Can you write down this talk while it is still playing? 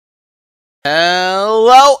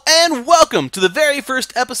Hello and welcome to the very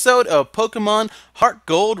first episode of Pokemon Heart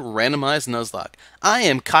Gold Randomized Nuzlocke. I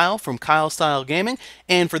am Kyle from Kyle Style Gaming,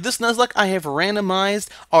 and for this Nuzlocke I have randomized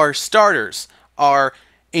our starters, our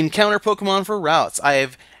encounter Pokemon for routes. I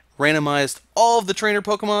have randomized all of the trainer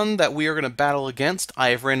Pokemon that we are going to battle against. I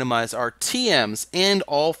have randomized our TMs and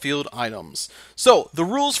all field items. So, the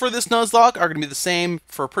rules for this Nuzlocke are going to be the same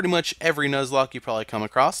for pretty much every Nuzlocke you probably come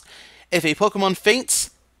across. If a Pokemon faints,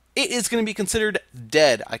 it is going to be considered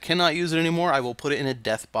dead. I cannot use it anymore. I will put it in a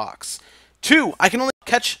death box. 2, I can only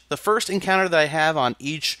catch the first encounter that I have on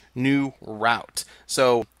each new route.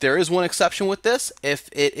 So there is one exception with this. If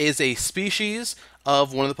it is a species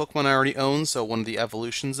of one of the Pokemon I already own, so one of the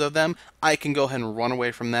evolutions of them, I can go ahead and run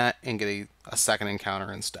away from that and get a second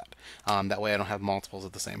encounter instead. That way I don't have multiples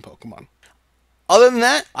of the same Pokemon. Other than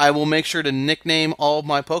that, I will make sure to nickname all of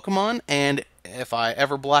my Pokemon, and if I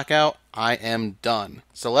ever black out, I am done.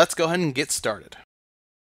 So let's go ahead and get started.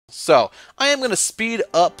 So, I am going to speed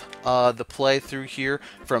up the playthrough here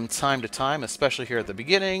from time to time, especially here at the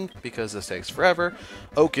beginning, because this takes forever.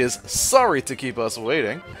 Oak is sorry to keep us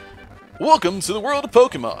waiting. Welcome to the world of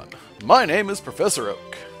Pokemon. My name is Professor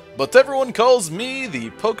Oak, but everyone calls me the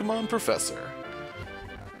Pokemon Professor.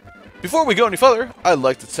 Before we go any further, I'd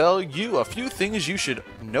like to tell you a few things you should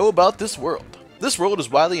know about this world. This world is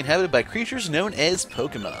widely inhabited by creatures known as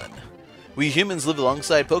Pokemon. We humans live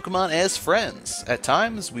alongside Pokemon as friends. At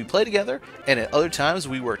times, we play together, and at other times,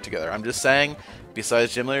 we work together. I'm just saying,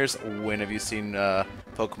 besides gym leaders, when have you seen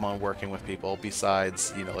Pokemon working with people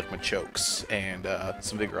besides, like Machokes and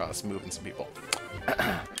some Vigoroths moving some people?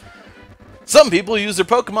 Some people use their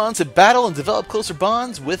Pokemon to battle and develop closer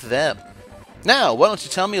bonds with them. Now, why don't you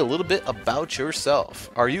tell me a little bit about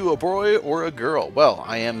yourself? Are you a boy or a girl? Well,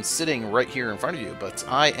 I am sitting right here in front of you, but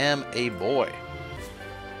I am a boy.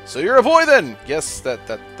 So you're a boy then? Yes,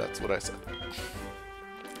 that's what I said.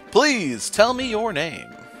 Please tell me your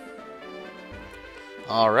name.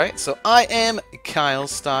 Alright, so I am Kyle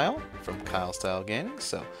Style from Kyle Style Gaming,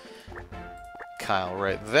 so Kyle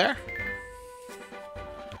right there.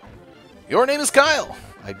 Your name is Kyle.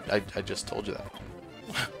 I just told you that.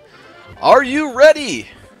 Are you ready?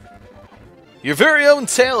 Your very own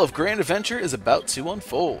tale of grand adventure is about to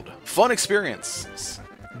unfold. Fun experiences.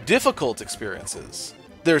 Difficult experiences.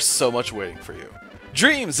 There's so much waiting for you.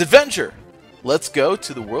 Dreams, adventure! Let's go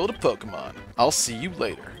to the world of Pokemon. I'll see you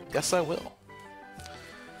later. Yes, I will.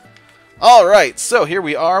 Alright, so here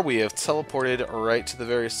we are. We have teleported right to the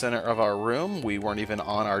very center of our room. We weren't even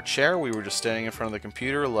on our chair. We were just standing in front of the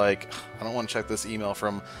computer like, I don't want to check this email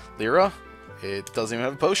from Lyra. It doesn't even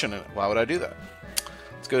have a potion in it. Why would I do that?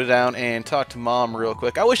 Let's go down and talk to Mom real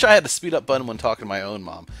quick. I wish I had the speed up button when talking to my own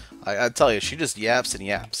mom. I tell you, she just yaps and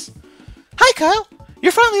yaps. Hi, Kyle!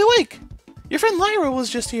 You're finally awake! Your friend Lyra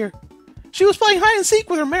was just here. She was playing hide and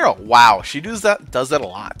seek with her Meryl. Wow, she does that a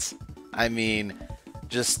lot. I mean,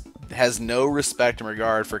 just has no respect and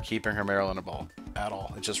regard for keeping her Meryl in a ball at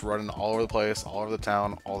all. It's just running all over the place, all over the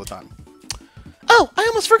town, all the time. Oh, I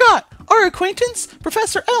almost forgot! Our acquaintance,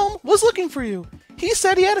 Professor Elm, was looking for you. He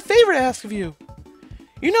said he had a favor to ask of you.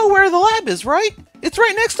 You know where the lab is, right? It's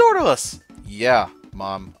right next door to us. Yeah,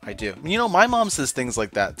 Mom, I do. My mom says things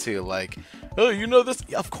like that too, like, oh, you know this?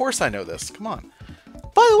 Of course I know this. Come on.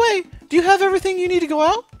 By the way, do you have everything you need to go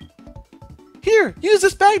out? Here, use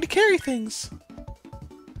this bag to carry things.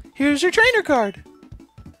 Here's your trainer card.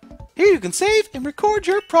 Here you can save and record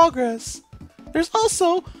your progress. There's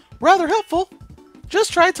also, rather helpful,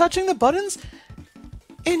 just try touching the buttons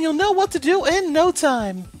and you'll know what to do in no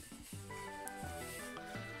time.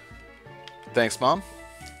 Thanks, Mom.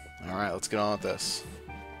 Alright, let's get on with this.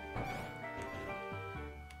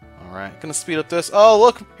 Alright, gonna speed up this. Oh,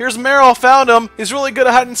 look! Here's Meryl! Found him! He's really good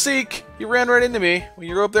at hide and seek! He ran right into me when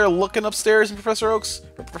you were up there looking upstairs in Professor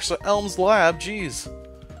Elm's lab. Jeez.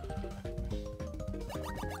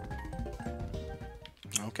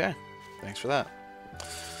 Okay, thanks for that.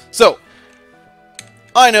 So,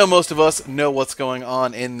 I know most of us know what's going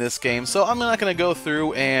on in this game, so I'm not going to go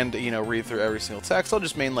through and, read through every single text. I'll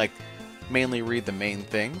just mainly read the main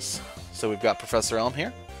things. So we've got Professor Elm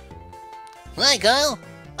here. Hi, Kyle.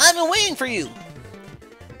 I've been waiting for you.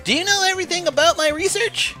 Do you know everything about my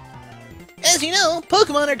research? As you know,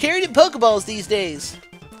 Pokemon are carried in Pokeballs these days.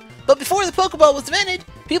 But before the Pokeball was invented,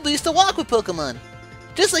 people used to walk with Pokemon.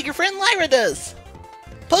 Just like your friend Lyra does.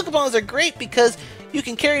 Pokeballs are great because you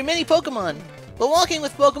can carry many Pokemon. But walking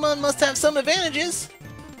with Pokemon must have some advantages.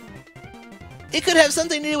 It could have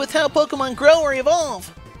something to do with how Pokemon grow or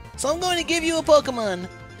evolve. So I'm going to give you a Pokemon.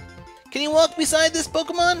 Can you walk beside this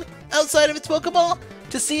Pokemon, outside of its Pokeball,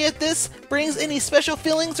 to see if this brings any special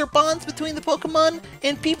feelings or bonds between the Pokemon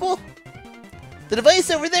and people? The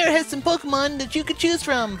device over there has some Pokemon that you could choose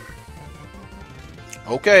from.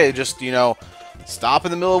 Okay, just, you know, stop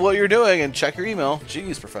in the middle of what you're doing and check your email.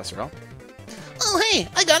 Jeez, Professor Elm. Oh, hey,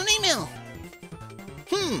 I got an email.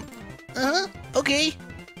 Okay.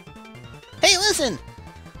 Hey, listen.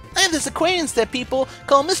 I have this acquaintance that people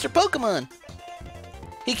call Mr. Pokemon.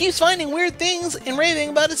 He keeps finding weird things and raving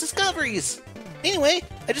about his discoveries. Anyway,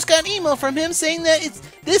 I just got an email from him saying that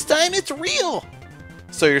this time it's real.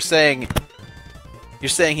 So you're saying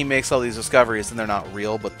he makes all these discoveries and they're not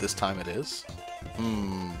real, but this time it is?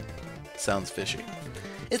 Sounds fishy.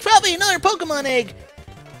 It's probably another Pokemon egg,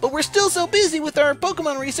 but we're still so busy with our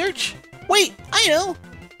Pokemon research. Wait, I know.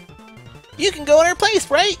 You can go in our place,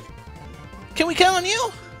 right? Can we count on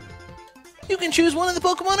you? You can choose one of the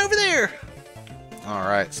Pokemon over there.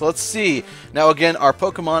 Alright, so let's see. Now again, our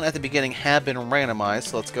Pokemon at the beginning have been randomized,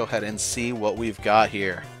 so let's go ahead and see what we've got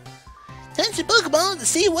here. Touch the Pokeball to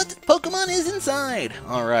see what the Pokemon is inside.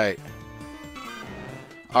 Alright.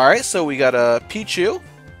 Alright, so we got a Pichu.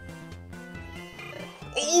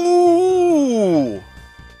 Ooh!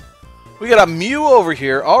 We got a Mew over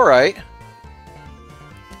here, alright.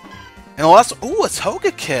 And the last, ooh, a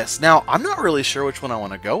Togekiss. Now, I'm not really sure which one I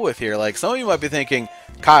want to go with here. Like, some of you might be thinking,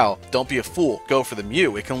 Kyle, don't be a fool. Go for the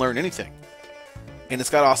Mew. It can learn anything. And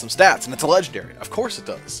it's got awesome stats, and it's a legendary. Of course it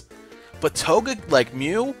does. But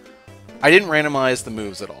Mew, I didn't randomize the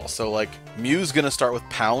moves at all. So, like, Mew's going to start with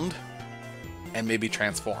Pound and maybe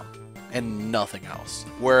Transform. And nothing else.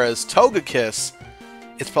 Whereas Togekiss,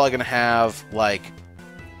 it's probably going to have, like,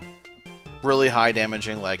 really high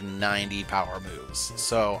damaging, like 90 power moves.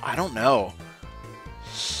 So, I don't know.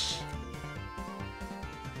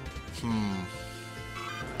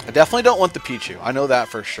 I definitely don't want the Pichu. I know that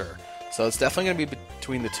for sure. So it's definitely going to be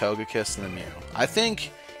between the Togekiss and the Mew. I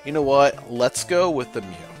think, you know what? Let's go with the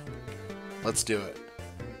Mew. Let's do it.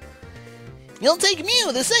 You'll take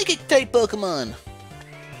Mew, the Psychic type Pokemon.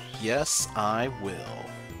 Yes, I will.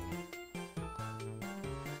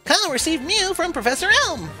 Kyle received Mew from Professor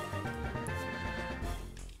Elm.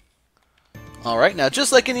 Alright, now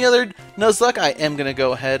just like any other Nuzlocke, I am going to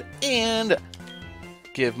go ahead and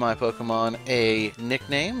give my Pokemon a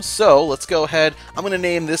nickname. So let's go ahead. I'm going to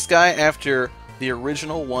name this guy after the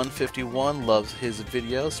original 151. Loves his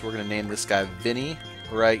videos. So we're going to name this guy Vinny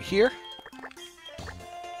right here.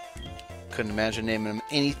 Couldn't imagine naming him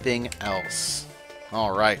anything else.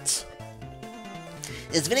 Alright.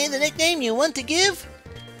 Is Vinny the nickname you want to give?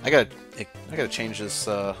 I gotta change this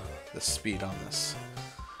the speed on this.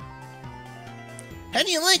 How do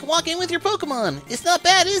you like walking with your Pokemon? It's not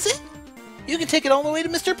bad, is it? You can take it all the way to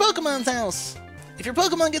Mr. Pokemon's house. If your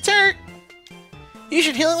Pokemon gets hurt, you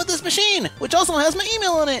should heal it with this machine, which also has my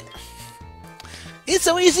email on it. It's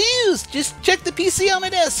so easy to use. Just check the PC on my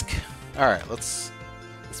desk. Alright, let's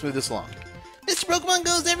move this along. Mr. Pokemon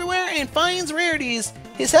goes everywhere and finds rarities.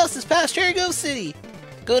 His house is past Cherry Grove City.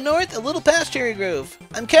 Go north a little past Cherry Grove.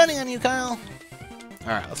 I'm counting on you, Kyle.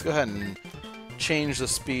 Alright, let's go ahead and change the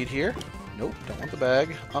speed here. Nope, don't want the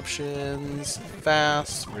bag. Options,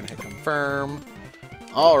 fast. We're going to hit confirm.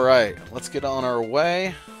 Alright, let's get on our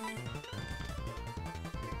way.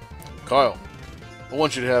 Kyle, I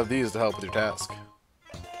want you to have these to help with your task.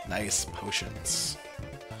 Nice potions.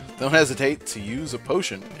 Don't hesitate to use a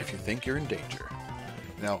potion if you think you're in danger.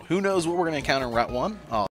 Now, who knows what we're going to encounter in Route 1?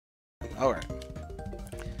 Oh, alright.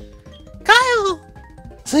 Kyle!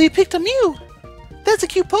 So you picked a Mew. That's a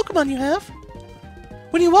cute Pokemon you have.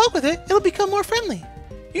 When you walk with it, it'll become more friendly.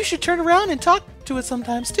 You should turn around and talk to it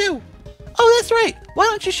sometimes, too. Oh, that's right. Why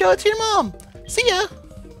don't you show it to your mom? See ya.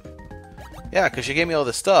 Yeah, because she gave me all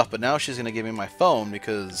this stuff, but now she's going to give me my phone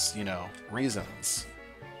because, you know, reasons.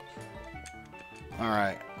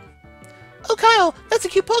 Alright. Oh, Kyle, that's a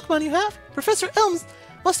cute Pokemon you have. Professor Elm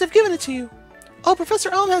must have given it to you. Oh, Professor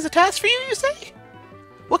Elm has a task for you, you say?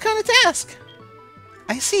 What kind of task?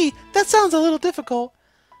 I see. That sounds a little difficult.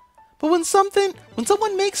 But when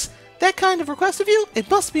someone makes that kind of request of you, it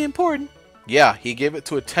must be important. Yeah, he gave it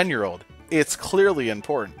to a 10-year-old. It's clearly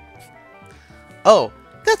important. Oh,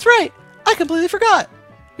 that's right. I completely forgot.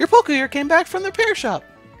 Your Pokegear came back from the repair shop.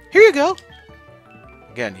 Here you go.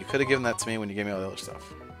 Again, you could have given that to me when you gave me all the other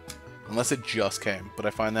stuff. Unless it just came. But I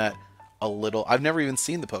find that a little... I've never even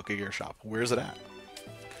seen the Pokegear shop. Where's it at?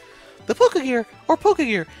 The Pokegear, or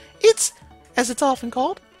Pokegear, as it's often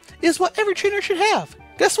called, is what every trainer should have.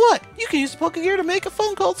 Guess what? You can use the Pokegear to make a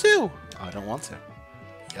phone call, too. I don't want to.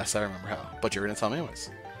 Yes, I remember how. But you're going to tell me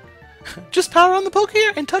anyways. Just power on the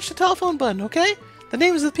Pokegear and touch the telephone button, okay? The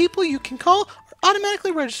names of the people you can call are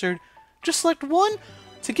automatically registered. Just select one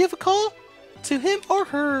to give a call to him or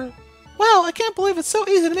her. Wow, I can't believe it's so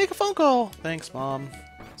easy to make a phone call. Thanks, Mom.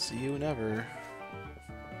 See you never.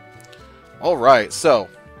 Alright, so.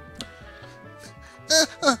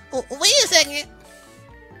 Wait a second.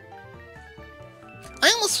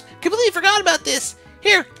 I almost completely forgot about this.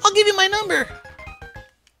 Here, I'll give you my number.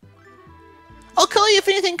 I'll call you if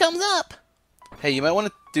anything comes up. Hey, you might want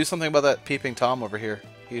to do something about that peeping Tom over here.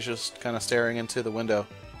 He's just kind of staring into the window.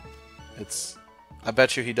 I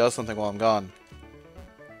bet you he does something while I'm gone.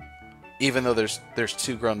 Even though there's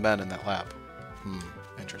 2 grown men in that lab.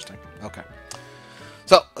 Interesting. Okay.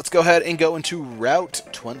 So, let's go ahead and go into Route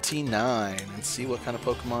 29 and see what kind of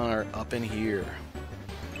Pokemon are up in here.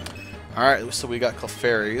 Alright, so we got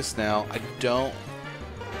Clefairies. Now, I don't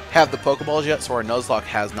have the Pokeballs yet, so our Nuzlocke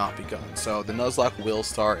has not begun. So, the Nuzlocke will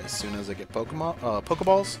start as soon as I get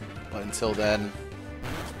Pokeballs, but until then,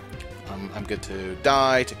 I'm good to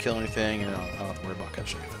die, to kill anything, and I don't have to worry about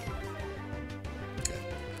catching anything. Okay.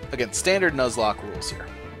 Again, standard Nuzlocke rules here.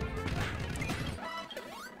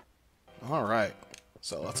 Alright,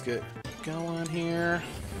 so let's get going here.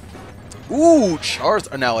 Ooh,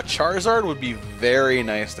 Charizard. Now, a Charizard would be very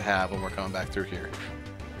nice to have when we're coming back through here.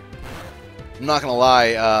 I'm not going to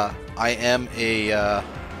lie, I am a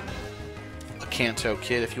Kanto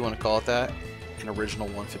kid, if you want to call it that. An original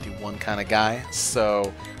 151 kind of guy.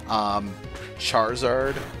 So,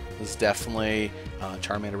 Charizard was definitely...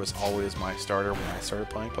 Charmander was always my starter when I started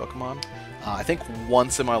playing Pokemon. I think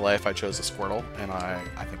once in my life I chose a Squirtle, and I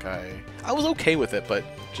think I was okay with it, but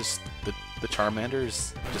just the Charmander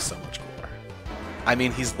is just so much cooler. I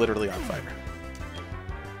mean, he's literally on fire.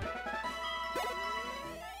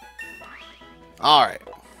 Alright.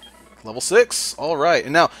 Level 6. Alright.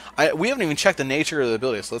 And now, we haven't even checked the nature of the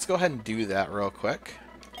ability, so let's go ahead and do that real quick.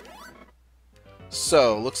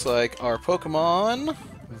 So, looks like our Pokemon,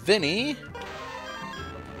 Vinny,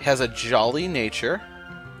 has a Jolly nature.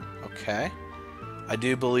 Okay. I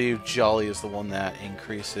do believe Jolly is the one that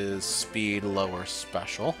increases speed, lower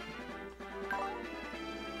special.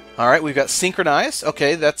 Alright, we've got Synchronized.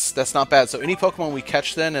 Okay, that's not bad. So any Pokemon we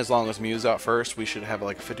catch then, as long as Mew's out first, we should have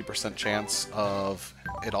like a 50% chance of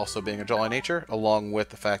it also being a Jolly nature, along with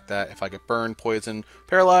the fact that if I get burned, poisoned,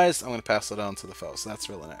 paralyzed, I'm going to pass it on to the foe. So that's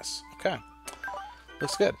really nice. Okay.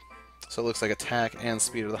 Looks good. So it looks like attack and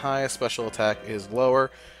speed are the highest. Special attack is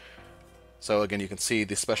lower. So again, you can see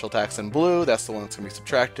the special attack's in blue. That's the one that's going to be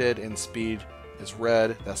subtracted. And speed is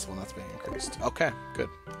red. That's the one that's being increased. Okay, good.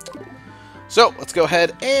 So let's go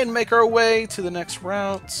ahead and make our way to the next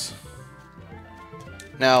route.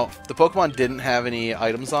 Now, the Pokemon didn't have any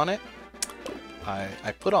items on it.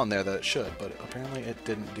 I put on there that it should, but apparently it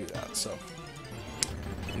didn't do that. So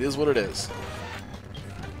it is what it is.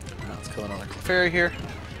 Now let's kill another Clefairy here.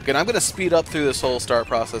 Again, I'm going to speed up through this whole start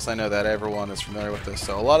process. I know that everyone is familiar with this.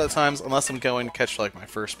 So a lot of the times, unless I'm going to catch like my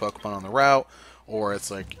first Pokemon on the route, or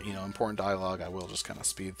it's like, you know, important dialogue, I will just kind of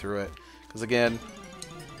speed through it. Because again,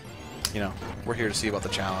 you know, we're here to see about the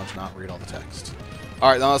challenge, not read all the text.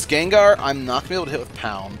 Alright, now this Gengar, I'm not going to be able to hit with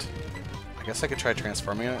Pound. I guess I could try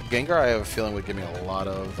transforming it. Gengar, I have a feeling, would give me a lot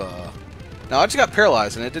of... Now, I just got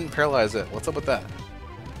paralyzed, and it didn't paralyze it. What's up with that?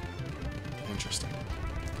 Interesting.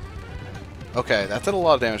 Okay, that did a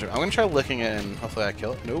lot of damage. I'm going to try licking it, and hopefully I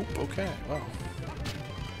kill it. Nope, okay, well.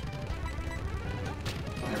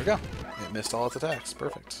 There we go. It missed all its attacks.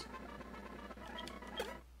 Perfect.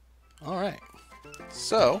 Alright.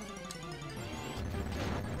 So...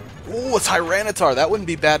 Ooh, a Tyranitar! That wouldn't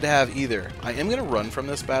be bad to have either. I am going to run from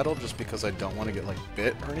this battle just because I don't want to get, like,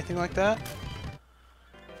 bit or anything like that.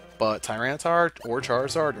 But Tyranitar or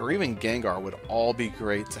Charizard or even Gengar would all be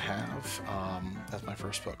great to have as my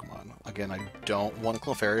first Pokemon. Again, I don't want a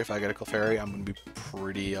Clefairy. If I get a Clefairy, I'm going to be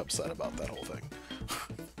pretty upset about that whole thing.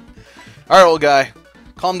 Alright, old guy.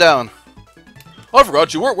 Calm down. I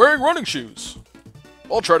forgot you weren't wearing running shoes.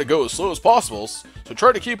 I'll try to go as slow as possible, so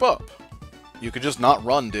try to keep up. You could just not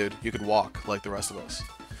run, dude. You could walk like the rest of us.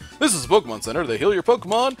 This is a Pokemon Center. They heal your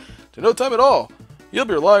Pokemon to no time at all. You'll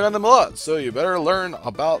be relying on them a lot, so you better learn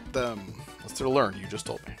about them. What's there to learn? You just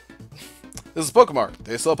told me. This is Pokemart.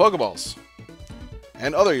 They sell Pokeballs.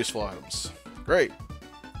 And other useful items. Great.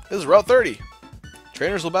 This is Route 30.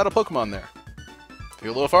 Trainers will battle Pokemon there. If you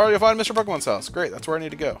go a little far, you'll find Mr. Pokemon's house. Great, that's where I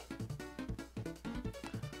need to go.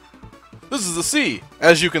 This is the sea.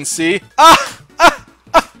 As you can see...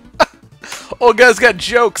 Old guy's got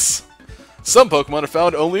jokes. Some Pokemon are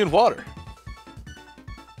found only in water.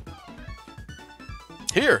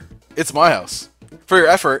 Here, it's my house. For your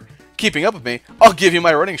effort, keeping up with me, I'll give you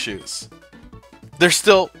my running shoes. They're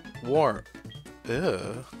still warm.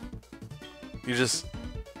 Ew. You're just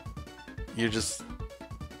gonna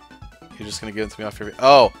give them to me off your feet.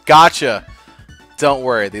 Oh, gotcha. Don't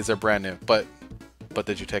worry, these are brand new. But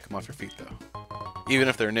did you take them off your feet though? Even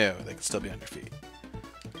if they're new, they can still be on your feet.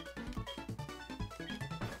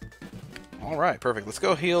 Alright, perfect. Let's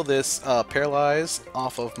go heal this Paralyze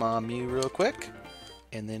off of my Mew real quick.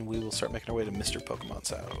 And then we will start making our way to Mr. Pokemon's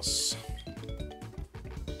house.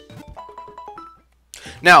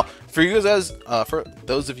 Now, for you guys, for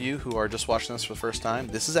those of you who are just watching this for the first time,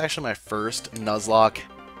 this is actually my first Nuzlocke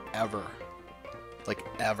ever. Like,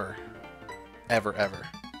 ever. Ever, ever.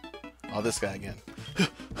 Oh, this guy again.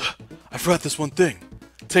 I forgot this one thing.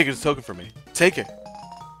 Take it as a token for me. Take it.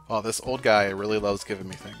 Oh, this old guy really loves giving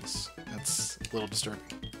me things. That's a little disturbing.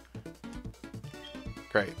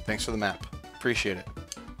 Great. Thanks for the map. Appreciate it.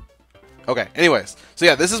 Okay, anyways. So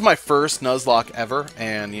yeah, this is my first Nuzlocke ever,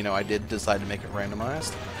 and, you know, I did decide to make it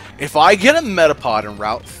randomized. If I get a Metapod in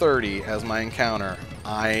Route 30 as my encounter,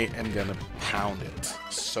 I am going to pound it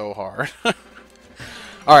so hard.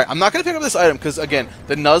 Alright, I'm not going to pick up this item because, again,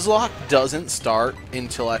 the Nuzlocke doesn't start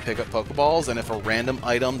until I pick up Pokeballs, and if a random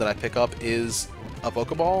item that I pick up is a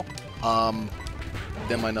Pokeball,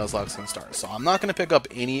 then my Nuzlocke's going to start. So I'm not going to pick up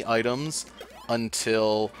any items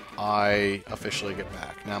until I officially get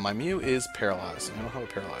back. Now, my Mew is paralyzed. I don't have a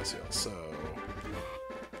Paralyze yet, so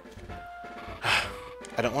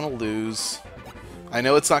I don't want to lose. I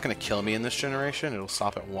know it's not going to kill me in this generation. It'll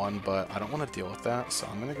stop at 1, but I don't want to deal with that. So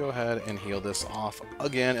I'm going to go ahead and heal this off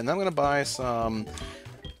again. And then I'm going to buy some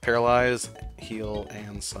Paralyze, Heal,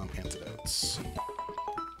 and some Antidotes.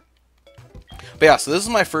 But yeah, so this is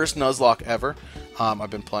my first Nuzlocke ever. I've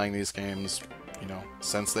been playing these games, you know,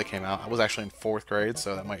 since they came out. I was actually in 4th grade,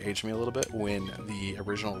 so that might age me a little bit when the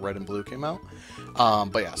original Red and Blue came out.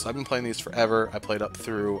 But yeah, so I've been playing these forever. I played up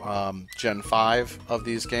through Gen 5 of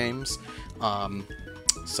these games.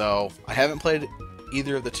 So I haven't played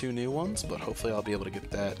either of the 2 new ones, but hopefully I'll be able to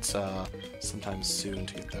get that sometime soon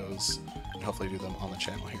to get those, and hopefully do them on the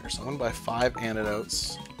channel here. So I'm going to buy 5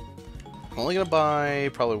 Antidotes. I'm only going to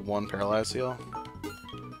buy probably 1 Paralyze Heal.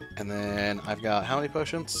 And then I've got how many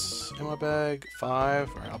potions in my bag? 5.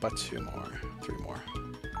 Alright, I'll buy 2 more. 3 more.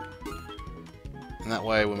 And that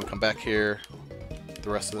way, when we come back here, the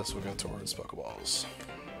rest of this will go towards Pokeballs.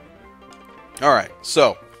 Alright,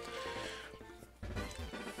 so.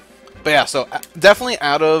 But yeah, so definitely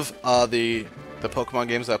out of the Pokemon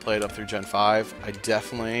games that I played up through Gen 5, I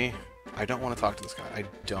don't want to talk to this guy. I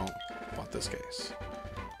don't want this case.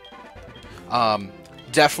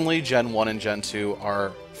 Definitely Gen 1 and Gen 2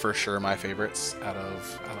 are for sure my favorites out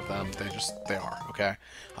of them. They are, okay?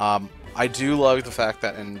 I do love the fact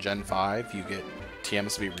that in Gen 5 you get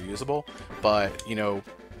TMs to be reusable, but, you know,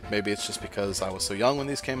 maybe it's just because I was so young when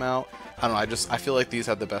these came out. I don't know, I feel like these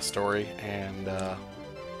had the best story, and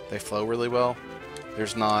they flow really well.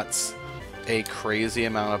 There's not a crazy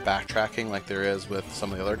amount of backtracking like there is with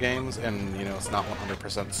some of the other games, and, you know, it's not 100%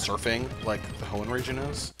 surfing like the Hoenn region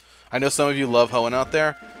is. I know some of you love Hoenn out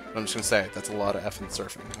there, but I'm just going to say, that's a lot of effing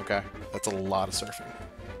surfing, okay? That's a lot of surfing.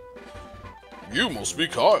 You must be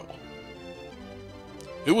Kyle.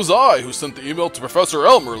 It was I who sent the email to Professor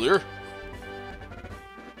Elm earlier.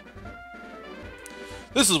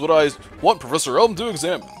 This is what I want Professor Elm to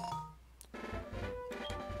examine.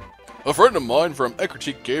 A friend of mine from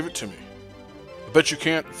Eckertique gave it to me. I bet you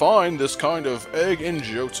can't find this kind of egg in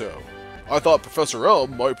Johto. I thought Professor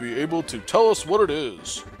Elm might be able to tell us what it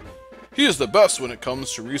is. He is the best when it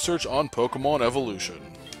comes to research on Pokemon evolution.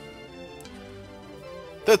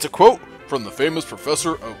 That's a quote from the famous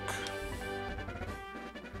Professor Oak.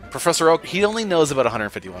 Professor Oak, he only knows about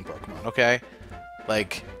 151 Pokemon, okay?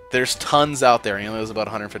 Like, there's tons out there, and he only knows about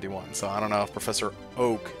 151, so I don't know if Professor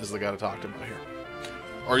Oak is the guy to talk to about here.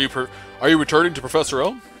 Are you returning to Professor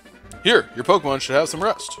Elm? Here, your Pokemon should have some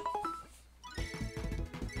rest.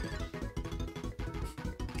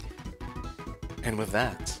 And with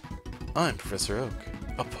that, I'm Professor Oak,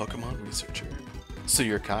 a Pokemon researcher. So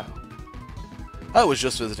you're Kyle. I was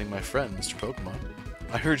just visiting my friend, Mr. Pokemon.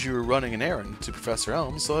 I heard you were running an errand to Professor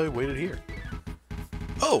Elm, so I waited here.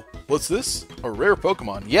 Oh, what's this? A rare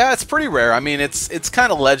Pokemon. Yeah, it's pretty rare. I mean, it's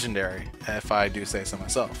kind of legendary, if I do say so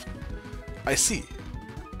myself. I see.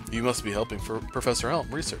 You must be helping for Professor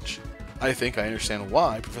Elm research. I think I understand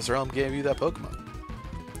why Professor Elm gave you that Pokemon.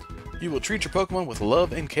 You will treat your Pokemon with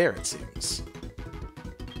love and care, it seems.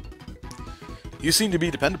 You seem to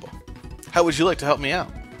be dependable. How would you like to help me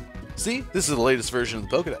out? See, this is the latest version of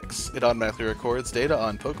the Pokedex. It automatically records data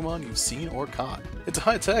on Pokemon you've seen or caught. It's a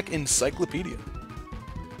high-tech encyclopedia.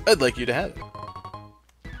 I'd like you to have it.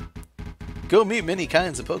 Go meet many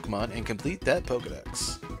kinds of Pokemon and complete that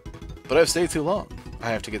Pokedex. But I've stayed too long. I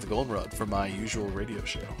have to get to Goldenrod for my usual radio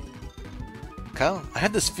show. Kyle, I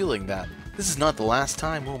have this feeling that this is not the last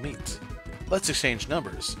time we'll meet. Let's exchange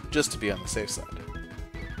numbers, just to be on the safe side.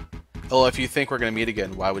 Well, if you think we're going to meet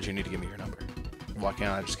again, why would you need to give me your number? Why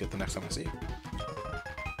can't I just get the next time I see you?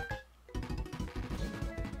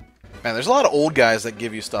 Man, there's a lot of old guys that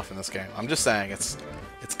give you stuff in this game. I'm just saying, it's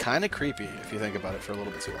kind of creepy if you think about it for a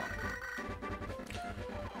little bit too long.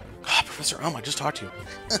 Ah, Professor Elm, I just talked to you.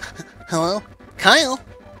 Hello? Kyle?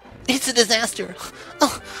 It's a disaster.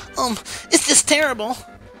 It's just terrible.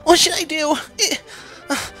 What should I do?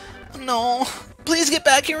 No. Please get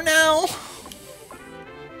back here now.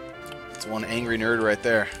 It's one angry nerd right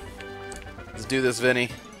there. Let's do this, Vinny.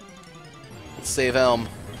 Let's save Elm.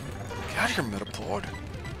 Get out of here, Metapod.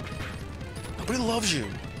 Nobody loves you.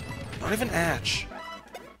 Not even Ash.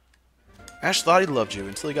 Ash thought he loved you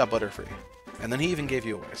until he got Butterfree. And then he even gave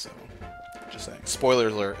you away, so... Just saying. Spoiler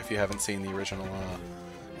alert if you haven't seen the original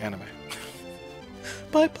anime.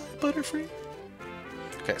 Bye-bye, Butterfree.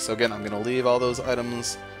 Okay, so again, I'm going to leave all those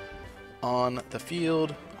items on the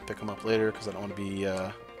field. I'll pick them up later because I don't want to be...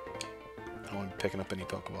 I don't want to be picking up any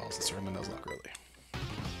Pokeballs. Let's start my Nuzlocke early.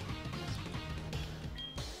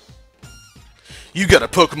 You got a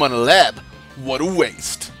Pokemon in a lab. What a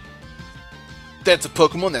waste. That's a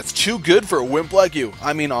Pokemon that's too good for a wimp like you.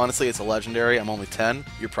 I mean, honestly, it's a legendary. I'm only 10.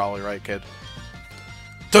 You're probably right, kid.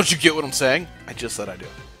 Don't you get what I'm saying? I just said I do.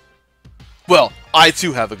 Well, I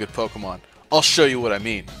too have a good Pokemon. I'll show you what I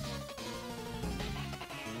mean.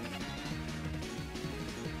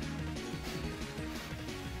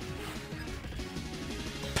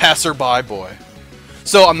 Passerby boy.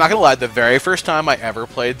 So, I'm not gonna lie, the very first time I ever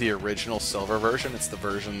played the original Silver version, it's the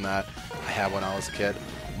version that I had when I was a kid,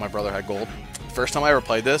 my brother had Gold. First time I ever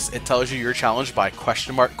played this, it tells you you're challenged by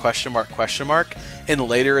question mark, question mark, question mark, and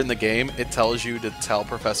later in the game, it tells you to tell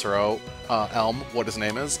Professor Elm what his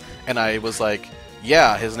name is, and I was like,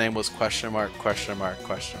 yeah, his name was question mark, question mark,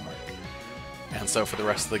 question mark. And so for the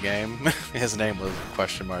rest of the game, his name was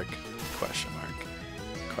question mark, question mark,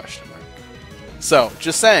 question mark. So,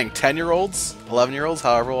 just saying, 10-year-olds, 11-year-olds,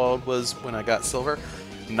 however old was when I got Silver,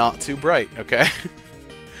 not too bright, okay?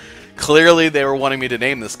 Clearly, they were wanting me to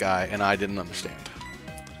name this guy, and I didn't understand.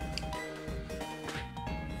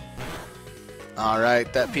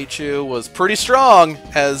 Alright, that Pichu was pretty strong,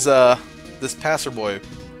 as this passerby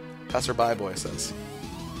boy says.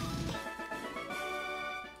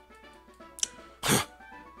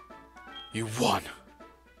 You won.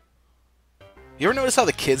 You ever notice how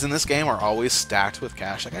the kids in this game are always stacked with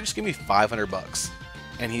cash? Like, just give me 500 bucks.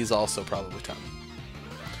 And he's also probably 10.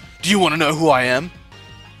 Do you want to know who I am?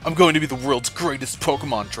 I'm going to be the world's greatest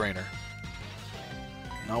Pokemon trainer.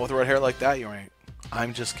 Not with red hair like that, you ain't.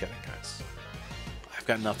 I'm just kidding, guys. I've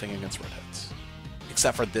got nothing against redheads.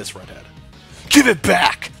 Except for this redhead. Give it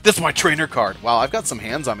back! That's my trainer card. Wow, I've got some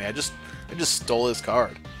hands on me. I just stole his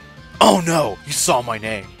card. Oh no! You saw my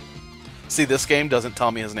name. See, this game doesn't tell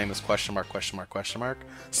me his name is question mark, question mark, question mark,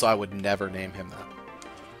 so I would never name him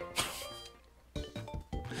that.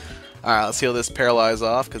 Alright, let's heal this Paralyze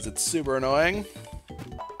off, because it's super annoying.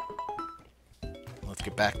 Let's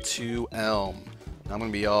get back to Elm. Now I'm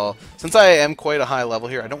going to be all... Since I am quite a high level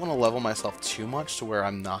here, I don't want to level myself too much to where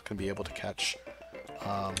I'm not going to be able to catch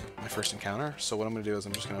my first encounter. So what I'm going to do is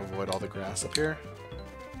I'm just going to avoid all the grass up here.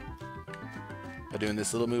 By doing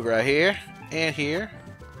this little move right here, and here.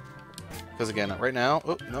 Because again, right now,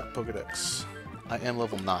 oh, no, Pokedex. I am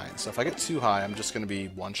level 9, so if I get too high, I'm just going to be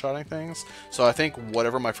one-shotting things. So I think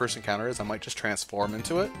whatever my first encounter is, I might just transform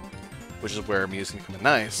into it, which is where Mew's going to come in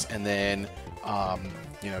nice, and then,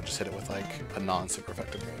 you know, just hit it with, like, a non-super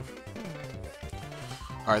effective move.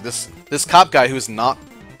 Alright, this cop guy who's not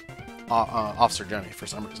Officer Jimmy for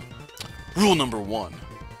some reason. Rule number 1.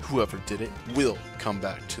 Whoever did it will come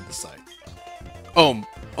back to the site. Oh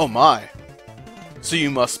my. So you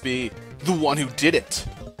must be the one who did it.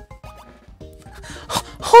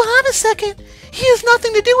 Hold on a second. He has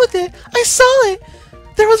nothing to do with it. I saw it.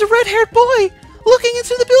 There was a red-haired boy looking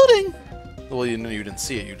into the building. Well, you didn't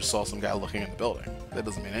see it. You just saw some guy looking in the building. That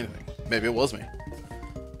doesn't mean anything. Maybe it was me.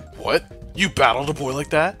 What? You battled a boy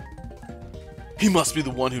like that? He must be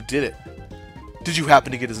the one who did it. Did you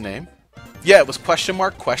happen to get his name? Yeah, it was question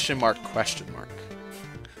mark, question mark, question mark.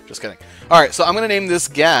 Just kidding. Alright, so I'm going to name this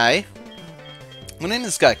guy... I'm going to name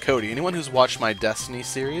this guy Cody. Anyone who's watched my Destiny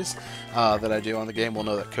series that I do on the game will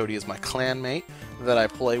know that Cody is my clan mate that I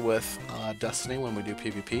play with Destiny when we do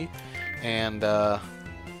PvP. And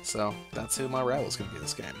so that's who my rival is going to be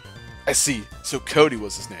this game. I see. So Cody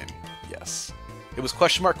was his name. Yes. It was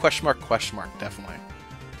question mark, question mark, question mark, definitely.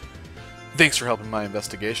 Thanks for helping my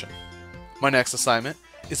investigation. My next assignment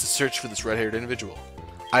is to search for this red-haired individual.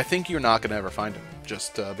 I think you're not going to ever find him,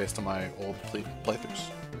 just based on my old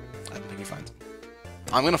playthroughs. I don't think he finds him.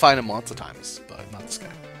 I'm going to find him lots of times, but not this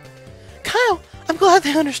guy. Kyle, I'm glad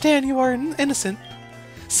they understand you are innocent.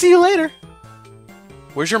 See you later.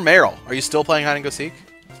 Where's your Meryl? Are you still playing hide and go seek?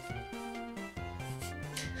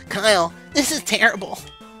 Kyle, this is terrible.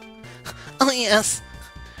 Oh yes.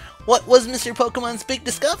 What was Mr. Pokemon's big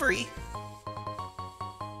discovery?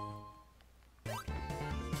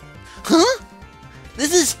 Huh?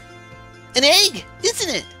 This is an egg,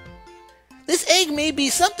 isn't it? This egg may be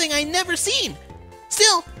something I never seen.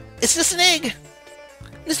 Still, it's just an egg.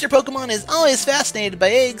 Mr. Pokemon is always fascinated by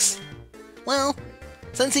eggs. Well,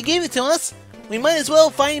 since he gave it to us, we might as well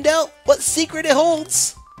find out what secret it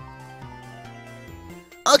holds.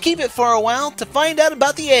 I'll keep it for a while to find out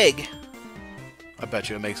about the egg. I bet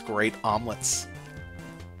you it makes great omelets.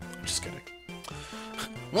 I'm just kidding.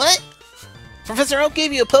 What? Professor Oak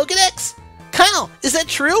gave you a Pokedex? Kyle, is that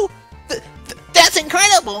true? That's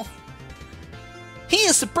incredible! He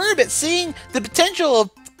is superb at seeing the potential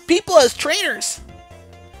of people as trainers.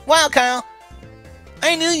 Wow, Kyle.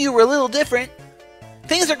 I knew you were a little different.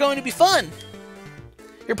 Things are going to be fun.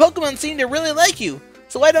 Your Pokemon seem to really like you,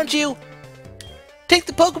 so why don't you take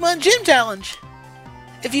the Pokemon Gym Challenge?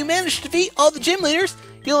 If you manage to defeat all the gym leaders,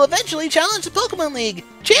 you'll eventually challenge the Pokemon League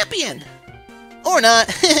champion. Or not.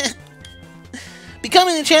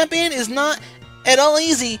 Becoming a champion is not at all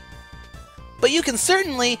easy, but you can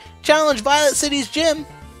certainly challenge Violet City's gym.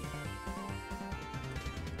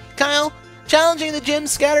 Kyle, challenging the gyms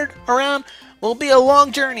scattered around will be a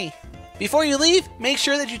long journey. Before you leave, make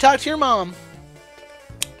sure that you talk to your mom.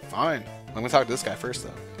 Fine. I'm gonna talk to this guy first,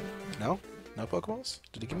 though. No? No Pokeballs?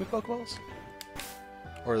 Did he give me Pokeballs?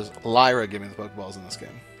 Or does Lyra give me the Pokeballs in this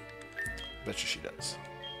game? Bet you she does.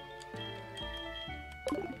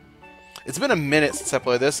 It's been a minute since I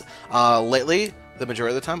played this. Lately, the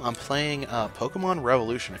majority of the time, I'm playing Pokemon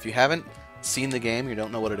Revolution. If you haven't seen the game, you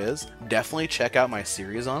don't know what it is, definitely check out my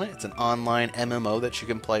series on it. It's an online MMO that you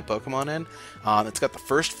can play Pokemon in. It's got the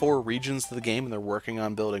first 4 regions of the game, and they're working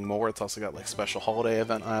on building more. It's also got like special holiday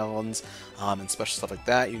event islands and special stuff like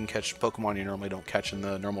that. You can catch Pokemon you normally don't catch in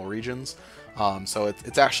the normal regions. So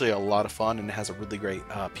it's actually a lot of fun, and it has a really great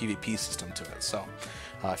PvP system to it. So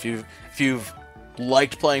if you've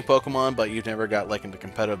liked playing Pokemon, but you've never got like into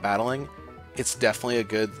competitive battling, it's definitely a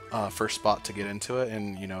good first spot to get into it,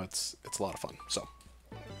 and you know it's a lot of fun.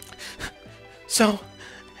 So,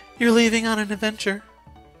 you're leaving on an adventure.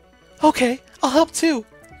 Okay, I'll help too.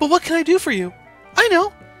 But what can I do for you? I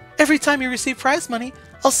know. Every time you receive prize money,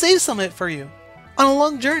 I'll save some of it for you. On a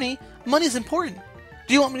long journey, money's important.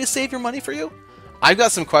 Do you want me to save your money for you? I've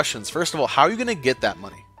got some questions. First of all, how are you going to get that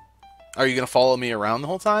money? Are you going to follow me around the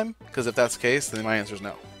whole time? Because if that's the case, then my answer is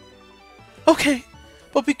no. Okay,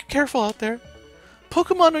 but be careful out there.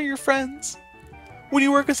 Pokemon are your friends. When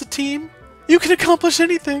you work as a team, you can accomplish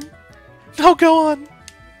anything. Now go on.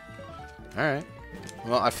 Alright.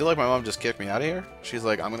 Well, I feel like my mom just kicked me out of here. She's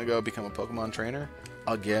like, I'm going to go become a Pokemon trainer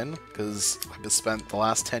again, because I've spent the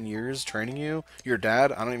last 10 years training you. Your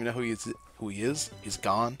dad, I don't even know who he is. He's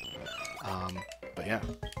gone. But yeah.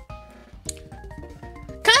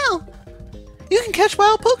 Kyle! You can catch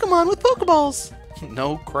wild Pokemon with Pokeballs.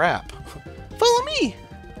 No crap. Follow me.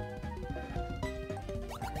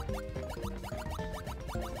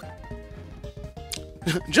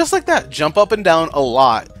 Just like that. Jump up and down a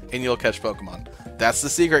lot, and you'll catch Pokemon. That's the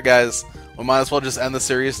secret, guys. We might as well just end the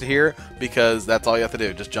series here, because that's all you have to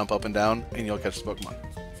do. Just jump up and down, and you'll catch the Pokemon.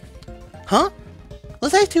 Huh?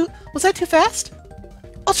 Was I too fast?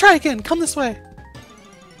 I'll try again. Come this way.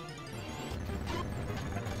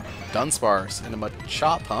 Dunsparce and a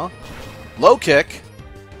Machop, huh? Low kick,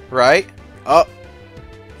 right? Oh,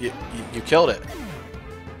 you killed it.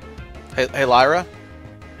 Hey, Lyra.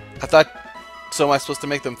 I thought. So am I supposed to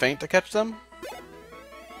make them faint to catch them?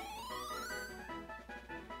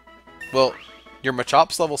 Well, your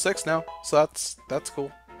Machop's level 6 now, so that's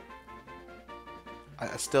cool.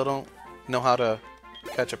 I still don't know how to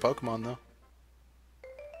catch a Pokemon though.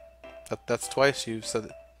 That's twice you said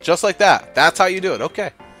it. Just like that. That's how you do it.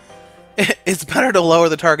 Okay. It's better to lower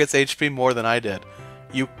the target's HP more than I did.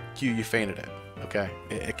 You fainted it. Okay.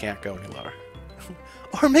 It can't go any lower.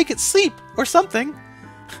 Or make it sleep or something.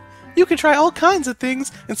 You can try all kinds of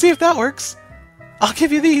things and see if that works. I'll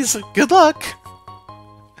give you these. Good luck.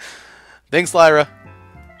 Thanks, Lyra.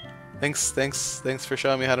 Thanks for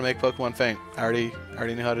showing me how to make Pokemon faint. I already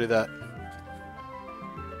knew how to do that.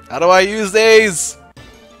 How do I use these?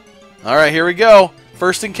 Alright, here we go.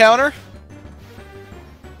 First encounter.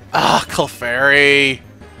 Ah, Clefairy.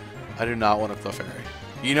 I do not want a Clefairy.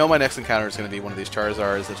 You know my next encounter is going to be one of these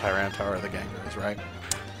Charizards, the Tyranitar, or the Gengars, right?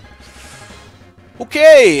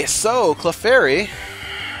 Okay, so Clefairy.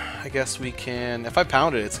 I guess we can... If I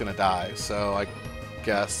pound it, it's going to die. So I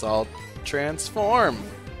guess I'll transform.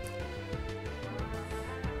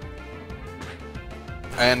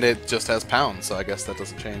 And it just has pound, so I guess that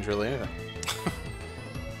doesn't change really anything.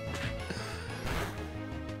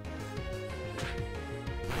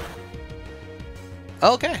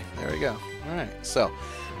 Okay, there we go. Alright, so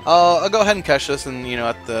I'll go ahead and catch this, and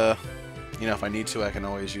at the if I need to, I can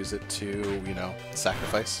always use it to,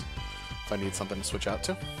 sacrifice if I need something to switch out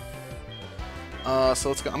to. So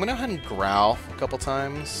let's go. I'm gonna go ahead and growl a couple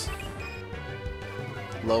times.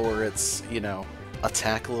 Lower its,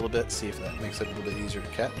 attack a little bit, see if that makes it a little bit easier to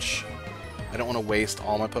catch. I don't want to waste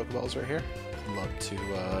all my Pokeballs right here. I'd love to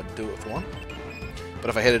do it with one. But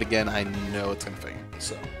if I hit it again, I know it's gonna fail.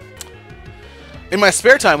 So in my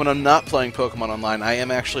spare time when I'm not playing Pokemon Online, I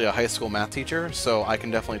am actually a high school math teacher, so I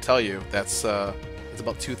can definitely tell you that's it's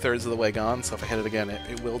about 2/3 of the way gone, so if I hit it again,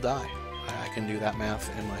 it will die. I can do that math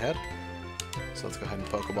in my head. So let's go ahead and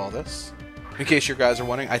Pokeball this. In case you guys are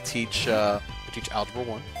wondering, I teach Algebra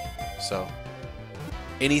 1, so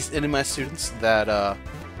any of my students that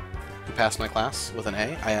who pass my class with an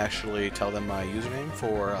A, I actually tell them my username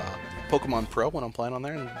for Pokemon Pro when I'm playing on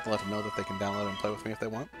there, and let them know that they can download and play with me if they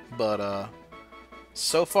want. But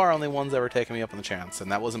so far, only one's ever taken me up on the chance,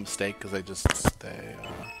 and that was a mistake because they just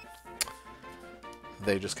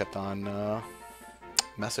kept on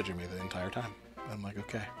messaging me the entire time. I'm like,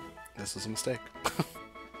 okay, this is a mistake.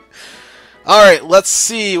 All right, let's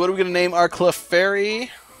see. What are we gonna name our Clefairy?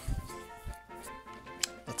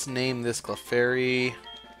 Let's name this Clefairy.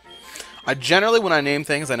 I generally, when I name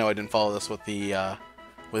things, I know I didn't follow this with the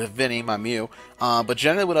with Vinny, my Mew, but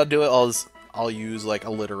generally, when I'll do it, I'll use like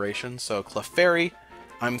alliteration. So Clefairy,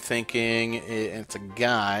 I'm thinking it's a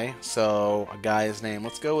guy, so a guy's name.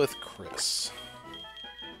 Let's go with Chris.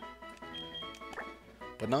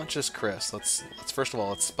 But not just Chris. Let's first of all,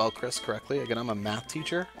 let's spell Chris correctly. Again, I'm a math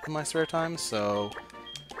teacher in my spare time, so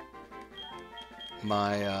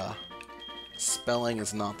my spelling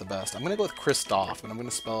is not the best. I'm gonna go with Christoph, and I'm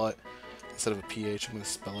gonna spell it instead of a PH. I'm gonna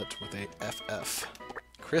spell it with a FF.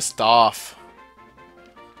 Christoph.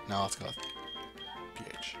 Now let's go with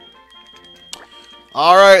PH.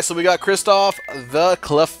 Alright, so we got Christoph the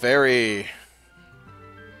Clefairy.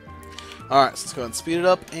 Alright, so let's go ahead and speed it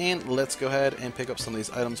up, and let's go ahead and pick up some of these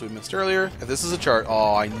items we missed earlier. If this is a chart,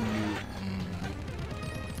 oh, I knew.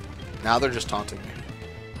 Now they're just taunting me.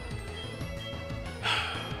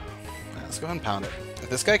 Right, let's go ahead and pound it. If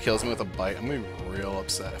this guy kills me with a bite, I'm going to be real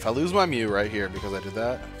upset. If I lose my Mew right here because I did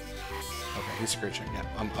that. Okay, he's screeching. Yeah,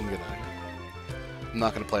 I'm getting out of here. I'm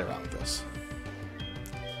not going to play around with this.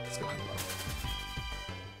 Let's go ahead and love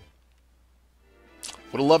it.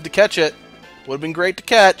 Would have loved to catch it. Would have been great to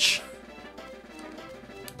catch.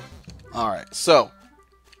 Alright, so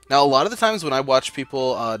now a lot of the times when I watch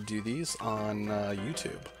people do these on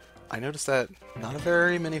YouTube, I notice that not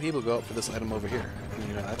very many people go up for this item over here.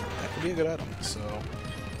 And, that could be a good item. So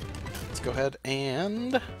let's go ahead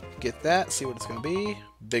and get that, see what it's going to be.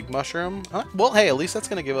 Big mushroom. Well, hey, at least that's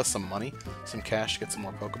going to give us some money, some cash to get some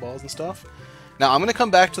more Pokeballs and stuff. Now I'm going to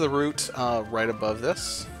come back to the route right above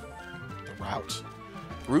this. The route.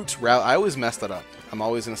 Route. I always mess that up. I'm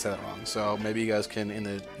always going to say that wrong. So maybe you guys can, in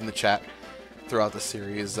the chat throughout the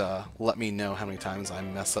series, let me know how many times I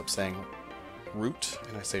mess up saying route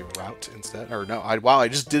and I say route instead. Or no, wow, I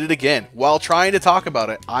just did it again. While trying to talk about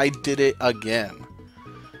it, I did it again.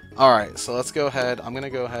 Alright, so let's go ahead. I'm going to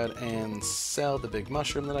go ahead and sell the big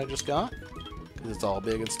mushroom that I just got, because it's all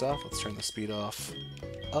big and stuff. Let's turn the speed off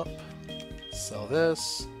up. Sell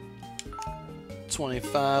this.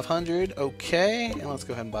 2,500, okay, and let's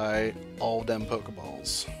go ahead and buy all them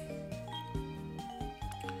Pokeballs.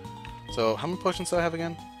 So, how many potions do I have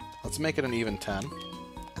again? Let's make it an even 10,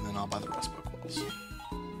 and then I'll buy the rest Pokeballs.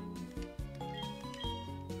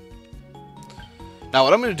 Now,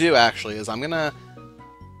 what I'm going to do, actually, is I'm going to...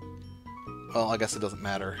 Well, I guess it doesn't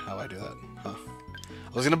matter how I do that, huh?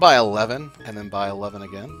 I was going to buy 11, and then buy 11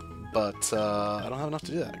 again, but I don't have enough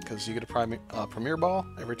to do that, because you get a Premier Ball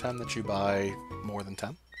every time that you buy more than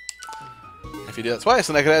 10. If you do that twice,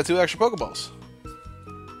 then I could add 2 extra Pokeballs.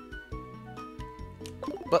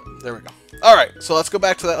 But, there we go. Alright, so let's go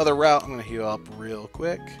back to that other route. I'm going to heal up real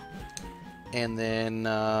quick. And then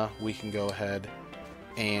we can go ahead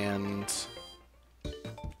and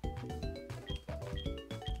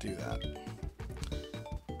do that.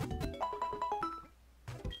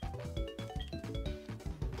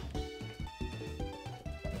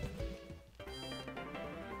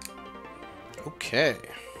 Okay.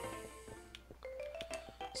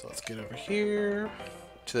 So let's get over here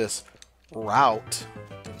to this route.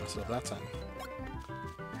 Didn't mess it up that time.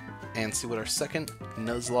 And see what our second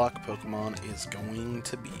Nuzlocke Pokemon is going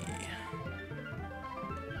to be.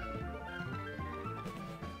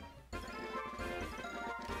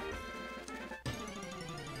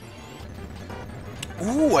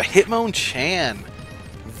 Ooh, a Hitmonchan.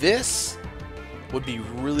 This would be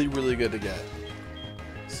really, really good to get.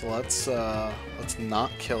 So let's not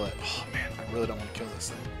kill it. Oh man, I really don't want to kill this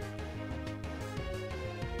thing.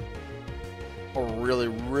 I really,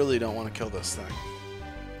 really don't want to kill this thing.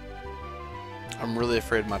 I'm really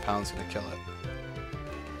afraid my pound's gonna kill it.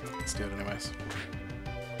 Let's do it anyways.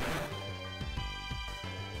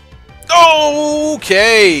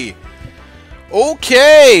 Okay!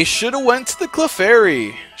 Okay! Shoulda went to the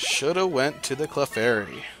Clefairy. Shoulda went to the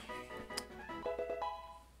Clefairy.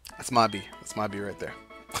 That's my B. That's my B right there.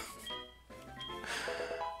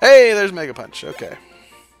 Hey, there's Mega Punch. Okay.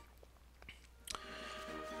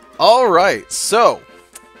 Alright, so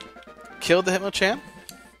killed the Hitmonchan.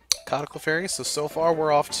 Caught a Clefairy. So far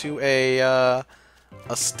we're off to a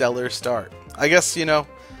stellar start. I guess, you know,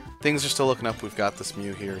 things are still looking up. We've got this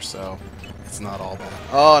Mew here, so it's not all bad.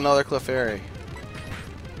 Oh, another Clefairy.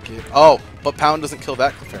 Oh, but Pound doesn't kill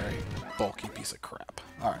that Clefairy. Bulky piece of crap.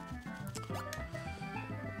 Alright.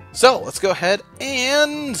 So, let's go ahead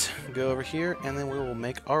and go over here, and then we will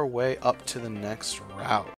make our way up to the next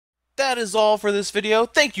route. That is all for this video.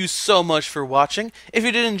 Thank you so much for watching. If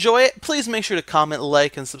you did enjoy it, please make sure to comment,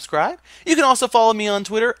 like, and subscribe. You can also follow me on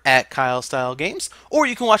Twitter at KyleStyleGames, or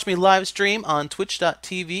you can watch me live stream on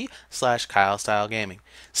twitch.tv/KyleStyleGaming.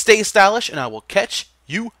 Stay stylish, and I will catch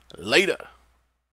you later.